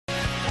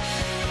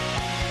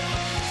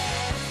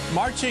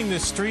Marching the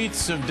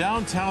streets of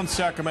downtown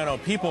Sacramento,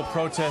 people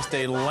protest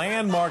a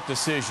landmark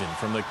decision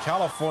from the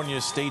California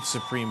State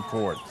Supreme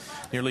Court.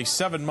 Nearly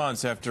 7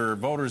 months after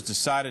voters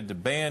decided to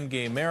ban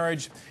gay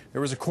marriage,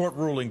 there was a court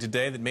ruling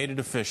today that made it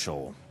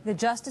official. The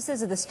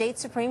justices of the state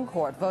Supreme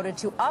Court voted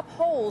to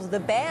uphold the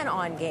ban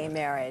on gay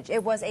marriage.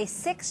 It was a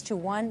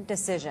 6-1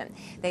 decision.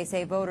 They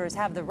say voters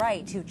have the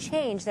right to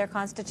change their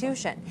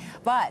constitution.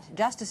 But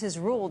justices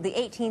ruled the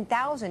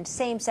 18,000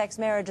 same-sex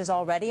marriages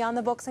already on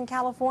the books in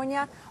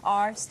California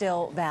are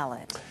still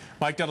valid.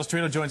 Mike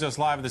Delastrino joins us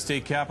live at the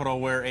state capitol,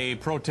 where a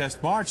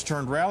protest march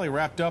turned rally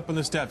wrapped up in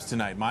the steps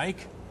tonight.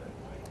 Mike?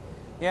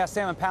 Yeah,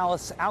 Sam and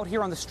Palace, out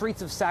here on the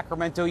streets of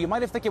Sacramento, you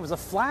might have think it was a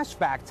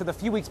flashback to the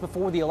few weeks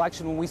before the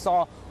election when we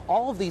saw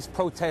all of these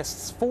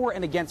protests for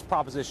and against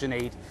Proposition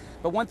 8.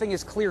 But one thing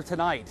is clear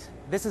tonight.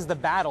 This is the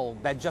battle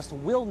that just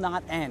will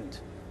not end.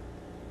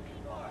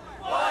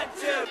 1, 2,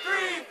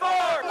 3, 4!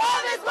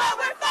 Love is what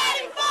we're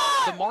fighting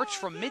for! The march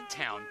from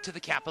Midtown to the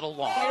Capitol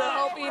lawn. We were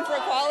hoping for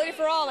equality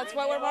for all. That's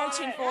what we're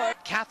marching for.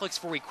 Catholics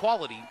for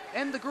equality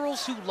and the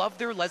girls who love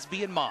their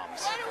lesbian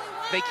moms.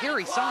 They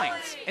carry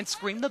signs and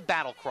scream the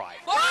battle cry.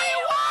 What do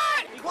you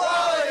want?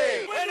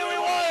 Equality! When do we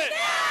want it?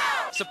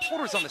 Now!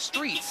 Supporters on the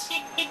streets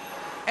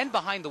and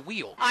behind the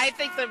wheel. I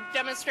think the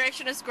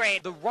demonstration is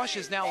great. The rush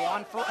is now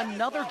on for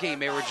another gay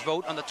marriage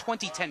vote on the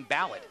 2010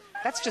 ballot.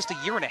 That's just a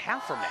year and a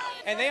half from now.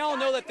 And they all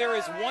know that there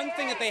is one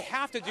thing that they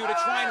have to do to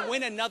try and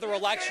win another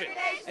election,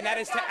 and that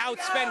is to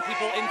outspend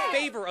people in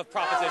favor of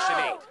Proposition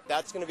 8.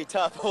 That's going to be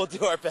tough. We'll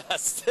do our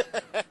best.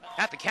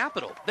 At the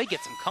Capitol, they get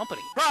some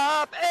company.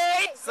 Prop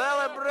 8!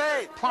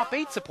 Celebrate! Prop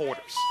 8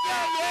 supporters.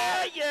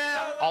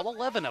 Yeah! All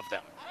 11 of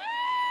them.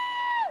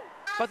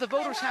 But the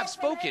voters have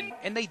spoken,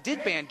 and they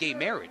did ban gay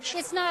marriage.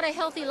 It's not a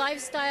healthy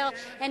lifestyle,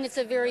 and it's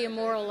a very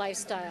immoral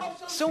lifestyle.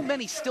 So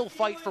many still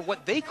fight for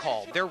what they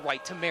call their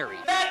right to marry.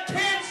 That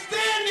can't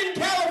stand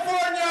in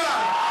California!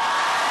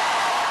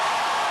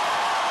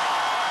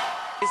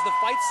 Is the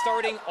fight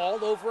starting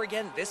all over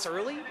again this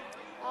early?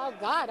 Oh,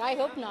 God, I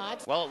hope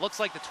not. Well, it looks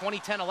like the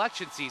 2010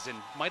 election season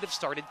might have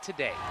started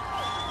today.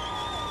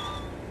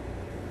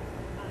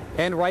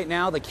 And right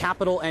now, the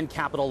Capitol and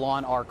Capitol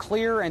lawn are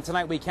clear. And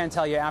tonight, we can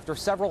tell you, after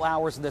several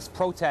hours of this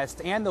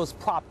protest and those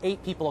Prop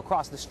 8 people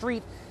across the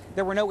street,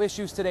 there were no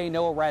issues today,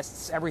 no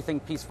arrests, everything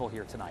peaceful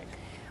here tonight.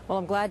 Well,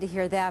 I'm glad to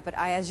hear that, but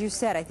as you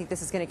said, I think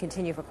this is going to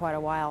continue for quite a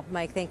while.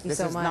 Mike, thank you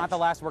so much. This is not the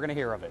last we're going to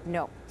hear of it.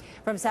 No.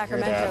 From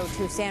Sacramento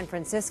to San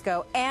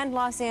Francisco and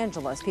Los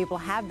Angeles, people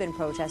have been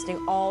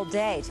protesting all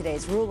day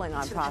today's ruling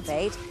on Prop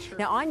 8.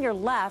 Now, on your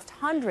left,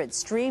 hundreds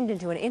streamed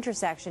into an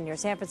intersection near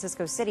San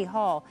Francisco City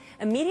Hall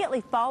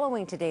immediately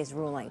following today's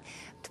ruling.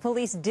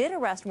 Police did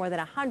arrest more than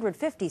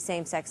 150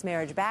 same-sex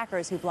marriage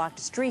backers who blocked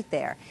a street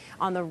there.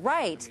 On the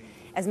right,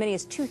 as many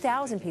as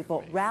 2,000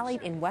 people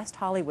rallied in West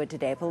Hollywood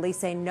today. Police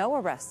say no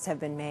arrests have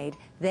been made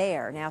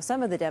there. Now,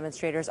 some of the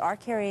demonstrators are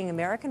carrying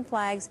American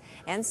flags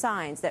and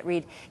signs that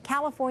read,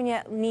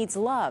 "California needs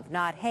love,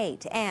 not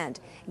hate," and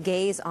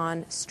 "Gays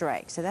on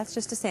strike." So that's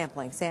just a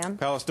sampling. Sam?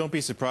 Palace, don't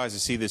be surprised to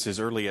see this as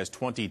early as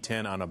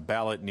 2010 on a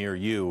ballot near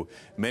you.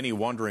 Many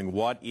wondering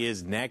what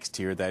is next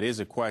here. That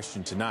is a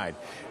question tonight.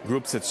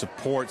 Groups that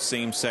support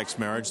same-sex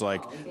marriage,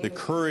 like the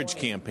Courage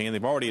campaign,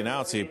 they've already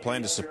announced they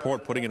plan to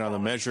support putting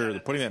that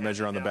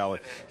measure on the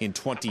ballot in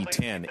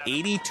 2010.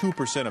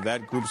 82% of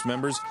that group's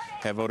members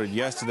have voted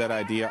yes to that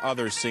idea.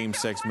 Other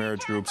same-sex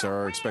marriage groups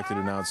are expected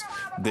to announce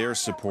their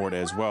support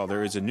as well.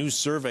 There is a new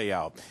survey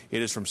out.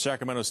 It is from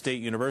Sacramento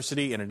State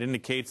University, and it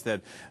indicates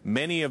that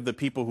many of the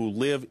people who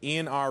live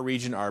in our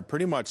region are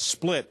pretty much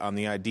split on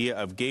the idea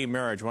of gay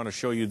marriage. I want to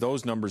show you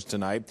those numbers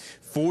tonight.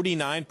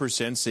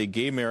 49% say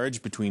gay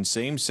marriage between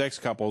same-sex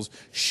couples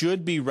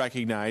should be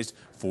recognized.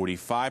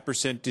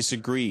 45%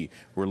 disagree.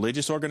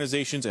 Religious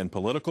organizations and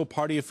political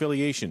party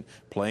affiliation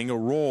playing a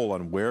role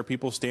on where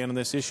people stand on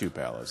this issue,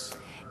 Palace.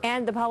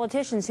 And the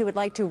politicians who would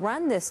like to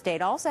run this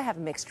state also have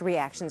mixed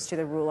reactions to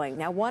the ruling.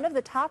 Now, one of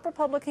the top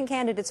Republican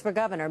candidates for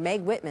governor,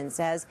 Meg Whitman,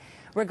 says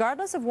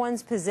regardless of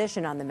one's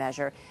position on the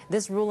measure,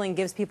 this ruling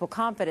gives people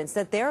confidence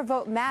that their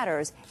vote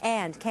matters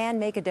and can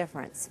make a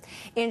difference.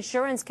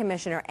 Insurance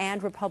Commissioner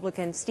and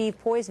Republican Steve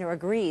Poizner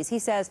agrees. He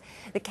says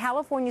the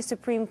California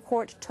Supreme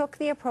Court took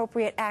the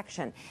appropriate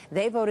action.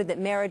 They voted that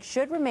marriage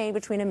should remain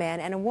between a man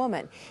and a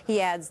woman.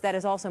 He adds, that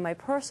is also my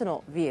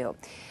personal view.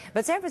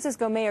 But San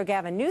Francisco Mayor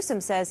Gavin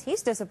Newsom says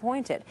he's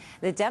disappointed.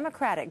 The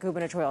Democratic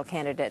gubernatorial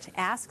candidate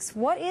asks,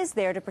 what is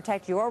there to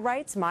protect your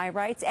rights, my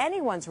rights,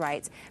 anyone's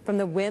rights from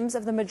the whims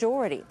of the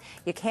majority?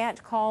 You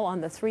can't call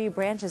on the three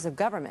branches of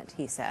government,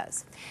 he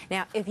says.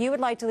 Now, if you would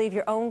like to leave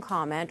your own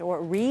comment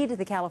or read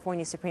the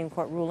California Supreme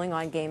Court ruling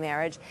on gay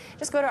marriage,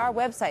 just go to our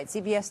website,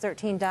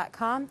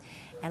 cbs13.com,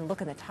 and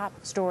look in the top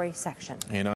story section.